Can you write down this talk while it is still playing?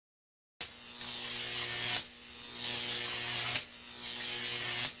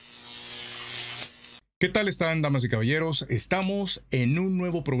¿Qué tal están, damas y caballeros? Estamos en un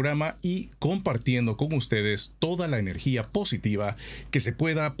nuevo programa y compartiendo con ustedes toda la energía positiva que se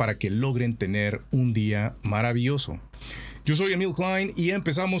pueda para que logren tener un día maravilloso. Yo soy Emil Klein y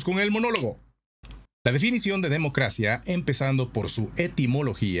empezamos con el monólogo. La definición de democracia, empezando por su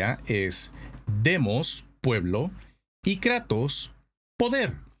etimología, es demos, pueblo, y kratos,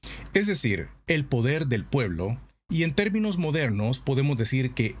 poder. Es decir, el poder del pueblo. Y en términos modernos podemos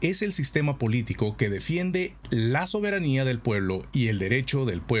decir que es el sistema político que defiende la soberanía del pueblo y el derecho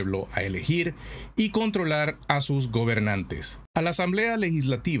del pueblo a elegir y controlar a sus gobernantes. A la Asamblea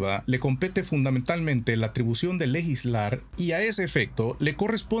Legislativa le compete fundamentalmente la atribución de legislar y a ese efecto le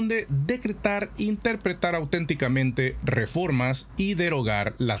corresponde decretar, interpretar auténticamente reformas y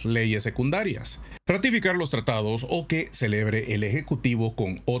derogar las leyes secundarias, ratificar los tratados o que celebre el Ejecutivo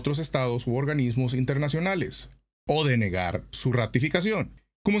con otros estados u organismos internacionales, o denegar su ratificación.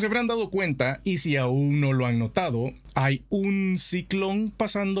 Como se habrán dado cuenta, y si aún no lo han notado, hay un ciclón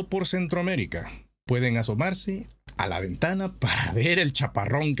pasando por Centroamérica. Pueden asomarse a la ventana para ver el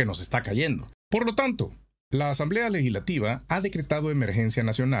chaparrón que nos está cayendo. Por lo tanto, la Asamblea Legislativa ha decretado emergencia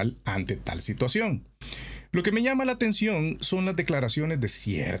nacional ante tal situación. Lo que me llama la atención son las declaraciones de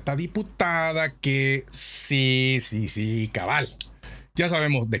cierta diputada que sí, cabal. Ya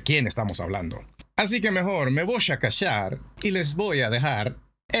sabemos de quién estamos hablando. Así que mejor me voy a callar y les voy a dejar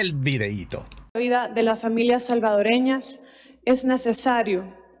el videíto. La vida de las familias salvadoreñas es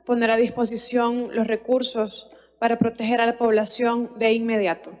necesario poner a disposición los recursos para proteger a la población de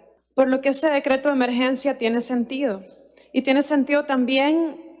inmediato. Por lo que este decreto de emergencia tiene sentido. Y tiene sentido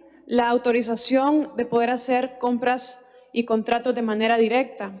también la autorización de poder hacer compras y contratos de manera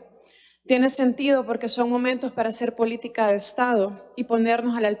directa. Tiene sentido porque son momentos para hacer política de Estado y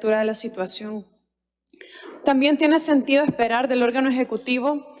ponernos a la altura de la situación. También tiene sentido esperar del órgano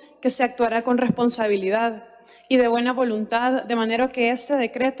ejecutivo que se actuará con responsabilidad y de buena voluntad, de manera que este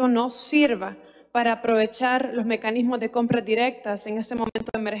decreto no sirva para aprovechar los mecanismos de compras directas en este momento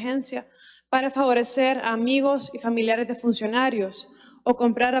de emergencia para favorecer a amigos y familiares de funcionarios o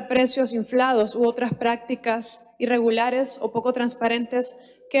comprar a precios inflados u otras prácticas irregulares o poco transparentes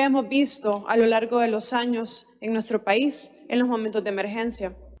que hemos visto a lo largo de los años en nuestro país en los momentos de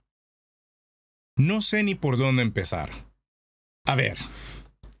emergencia. No sé ni por dónde empezar. A ver,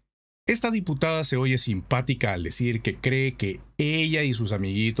 esta diputada se oye simpática al decir que cree que ella y sus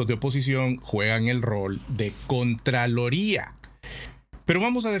amiguitos de oposición juegan el rol de Contraloría. Pero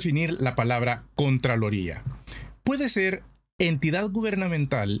vamos a definir la palabra Contraloría. Puede ser entidad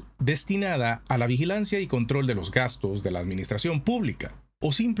gubernamental destinada a la vigilancia y control de los gastos de la administración pública,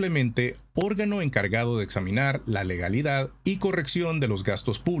 o simplemente órgano encargado de examinar la legalidad y corrección de los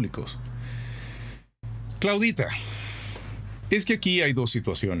gastos públicos. Claudita, es que aquí hay dos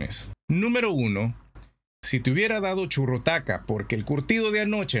situaciones. Número uno, si te hubiera dado churrotaca porque el curtido de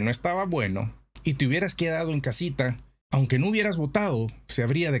anoche no estaba bueno y te hubieras quedado en casita, aunque no hubieras votado, se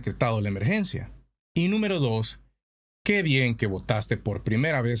habría decretado la emergencia. Y número dos, qué bien que votaste por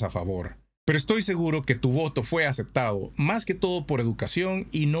primera vez a favor, pero estoy seguro que tu voto fue aceptado más que todo por educación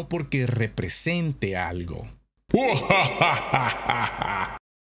y no porque represente algo.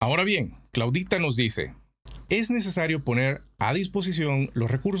 Ahora bien, Claudita nos dice: es necesario poner a disposición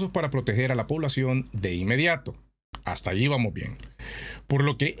los recursos para proteger a la población de inmediato. Hasta allí vamos bien. Por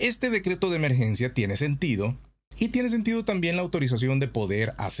lo que este decreto de emergencia tiene sentido, y tiene sentido también la autorización de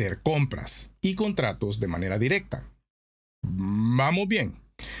poder hacer compras y contratos de manera directa. Vamos bien.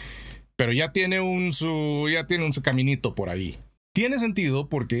 Pero ya tiene un su caminito por ahí. Tiene sentido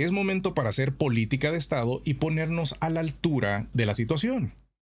porque es momento para hacer política de Estado y ponernos a la altura de la situación.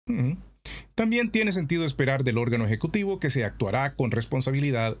 También tiene sentido esperar del órgano ejecutivo que se actuará con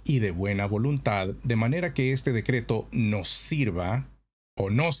responsabilidad y de buena voluntad, de manera que este decreto nos sirva o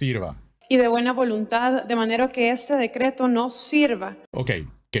no sirva. Y de buena voluntad, de manera que este decreto no sirva. Ok,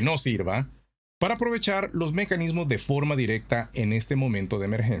 que no sirva para aprovechar los mecanismos de forma directa en este momento de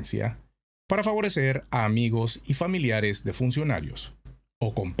emergencia, para favorecer a amigos y familiares de funcionarios,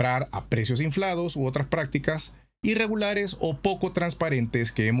 o comprar a precios inflados u otras prácticas irregulares o poco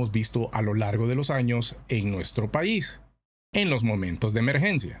transparentes que hemos visto a lo largo de los años en nuestro país, en los momentos de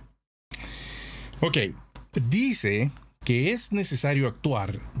emergencia. Ok, dice que es necesario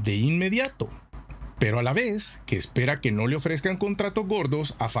actuar de inmediato, pero a la vez que espera que no le ofrezcan contratos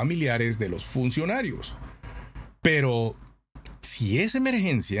gordos a familiares de los funcionarios. Pero si es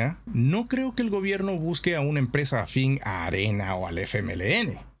emergencia, no creo que el gobierno busque a una empresa afín a Arena o al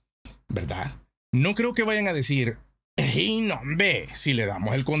FMLN, ¿verdad? No creo que vayan a decir: Y no, ve, si le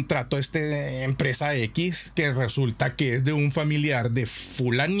damos el contrato a esta empresa X, que resulta que es de un familiar de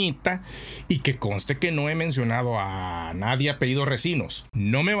fulanita, y que conste que no he mencionado a nadie apellido Recinos.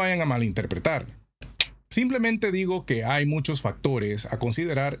 No me vayan a malinterpretar. Simplemente digo que hay muchos factores a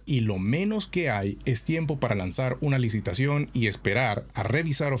considerar y lo menos que hay es tiempo para lanzar una licitación y esperar a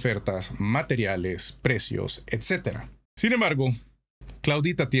revisar ofertas, materiales, precios, etc. Sin embargo,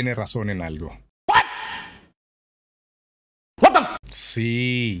 Claudita tiene razón en algo.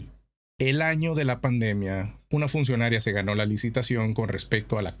 Sí, el año de la pandemia, una funcionaria se ganó la licitación con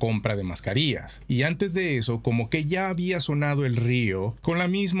respecto a la compra de mascarillas. Y antes de eso, como que ya había sonado el río con la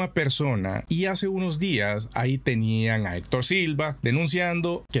misma persona, y hace unos días ahí tenían a Héctor Silva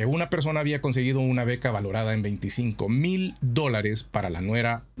denunciando que una persona había conseguido una beca valorada en $25,000 para la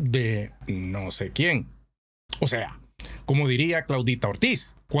nuera de no sé quién. O sea, como diría Claudita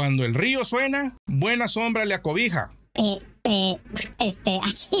Ortiz, cuando el río suena, buena sombra le acobija.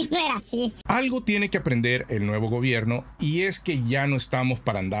 Así no era así. Algo tiene que aprender el nuevo gobierno, y es que ya no estamos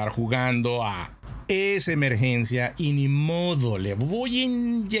para andar jugando a esa emergencia y ni modo, le voy a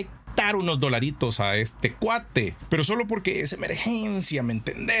inyectar unos dolaritos a este cuate, pero solo porque es emergencia, ¿me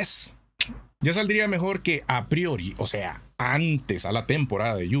entendés? Ya saldría mejor que a priori, o sea, antes a la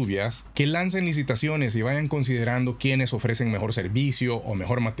temporada de lluvias, que lancen licitaciones y vayan considerando quiénes ofrecen mejor servicio o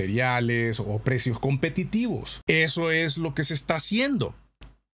mejor materiales o precios competitivos. Eso es lo que se está haciendo.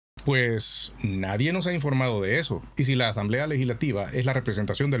 Pues nadie nos ha informado de eso. Y si la Asamblea Legislativa es la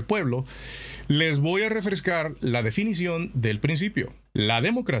representación del pueblo, les voy a refrescar la definición del principio. La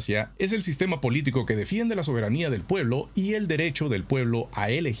democracia es el sistema político que defiende la soberanía del pueblo y el derecho del pueblo a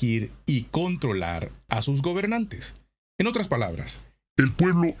elegir y controlar a sus gobernantes. En otras palabras, el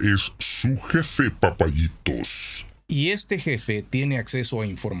pueblo es su jefe, papayitos. Y este jefe tiene acceso a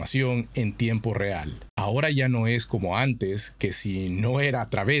información en tiempo real. Ahora ya no es como antes, que si no era a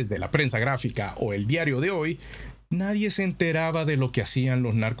través de la prensa gráfica o el diario de hoy, nadie se enteraba de lo que hacían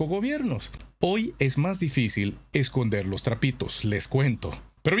los narcogobiernos. Hoy es más difícil esconder los trapitos, les cuento.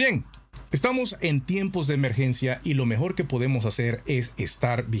 Pero bien, estamos en tiempos de emergencia y lo mejor que podemos hacer es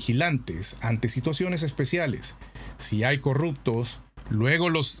estar vigilantes ante situaciones especiales. Si hay corruptos, luego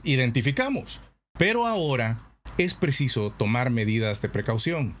los identificamos. Pero ahora es preciso tomar medidas de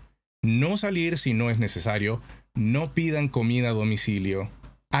precaución. No salir si no es necesario, no pidan comida a domicilio,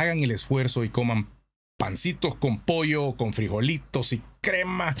 hagan el esfuerzo y coman pancitos con pollo o con frijolitos y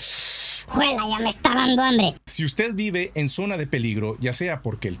crema. ¡Juela, ya me está dando hambre! Si usted vive en zona de peligro, ya sea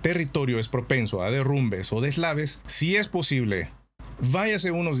porque el territorio es propenso a derrumbes o deslaves, si es posible,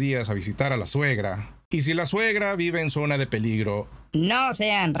 váyase unos días a visitar a la suegra. Y si la suegra vive en zona de peligro, no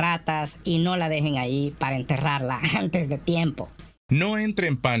sean ratas y no la dejen ahí para enterrarla antes de tiempo. No entre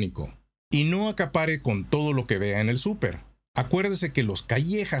en pánico y no acapare con todo lo que vea en el súper. Acuérdese que los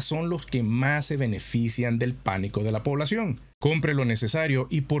callejas son los que más se benefician del pánico de la población. Compre lo necesario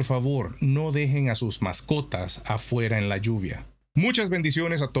y por favor no dejen a sus mascotas afuera en la lluvia. Muchas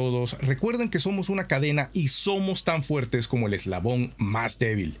bendiciones a todos. Recuerden que somos una cadena y somos tan fuertes como el eslabón más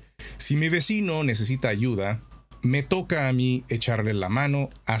débil. Si mi vecino necesita ayuda, me toca a mí echarle la mano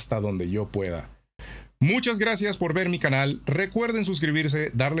hasta donde yo pueda. Muchas gracias por ver mi canal. Recuerden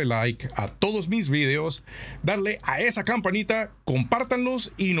suscribirse, darle like a todos mis videos, darle a esa campanita,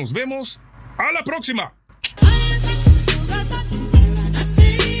 compártanlos y nos vemos a la próxima.